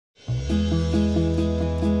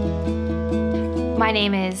My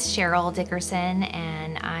name is Cheryl Dickerson,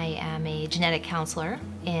 and I am a genetic counselor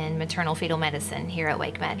in maternal fetal medicine here at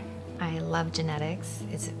WakeMed. I love genetics.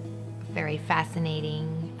 It's a very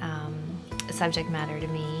fascinating subject matter to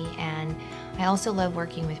me, and I also love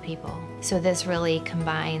working with people. So this really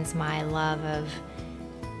combines my love of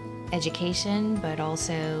education, but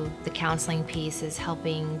also the counseling piece is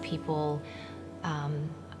helping people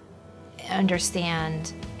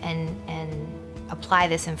understand and apply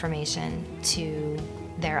this information to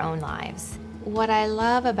their own lives. What I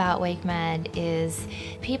love about WakeMed is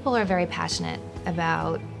people are very passionate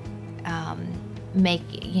about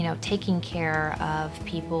taking care of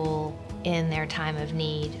people in their time of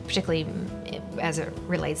need, particularly as it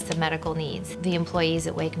relates to medical needs. The employees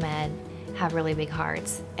at WakeMed have really big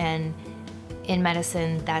hearts, and in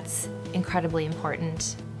medicine that's incredibly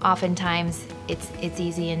important. Oftentimes it's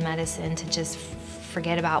easy in medicine to just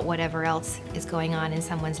forget about whatever else is going on in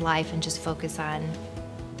someone's life and just focus on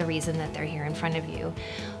the reason that they're here in front of you.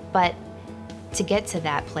 But to get to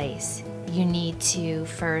that place, you need to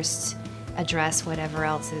first address whatever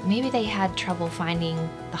else. Maybe they had trouble finding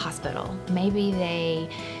the hospital. Maybe they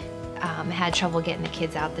had trouble getting the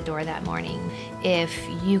kids out the door that morning. If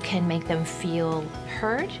you can make them feel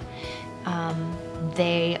heard,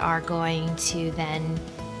 they are going to then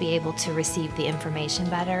be able to receive the information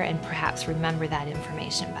better and perhaps remember that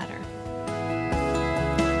information better.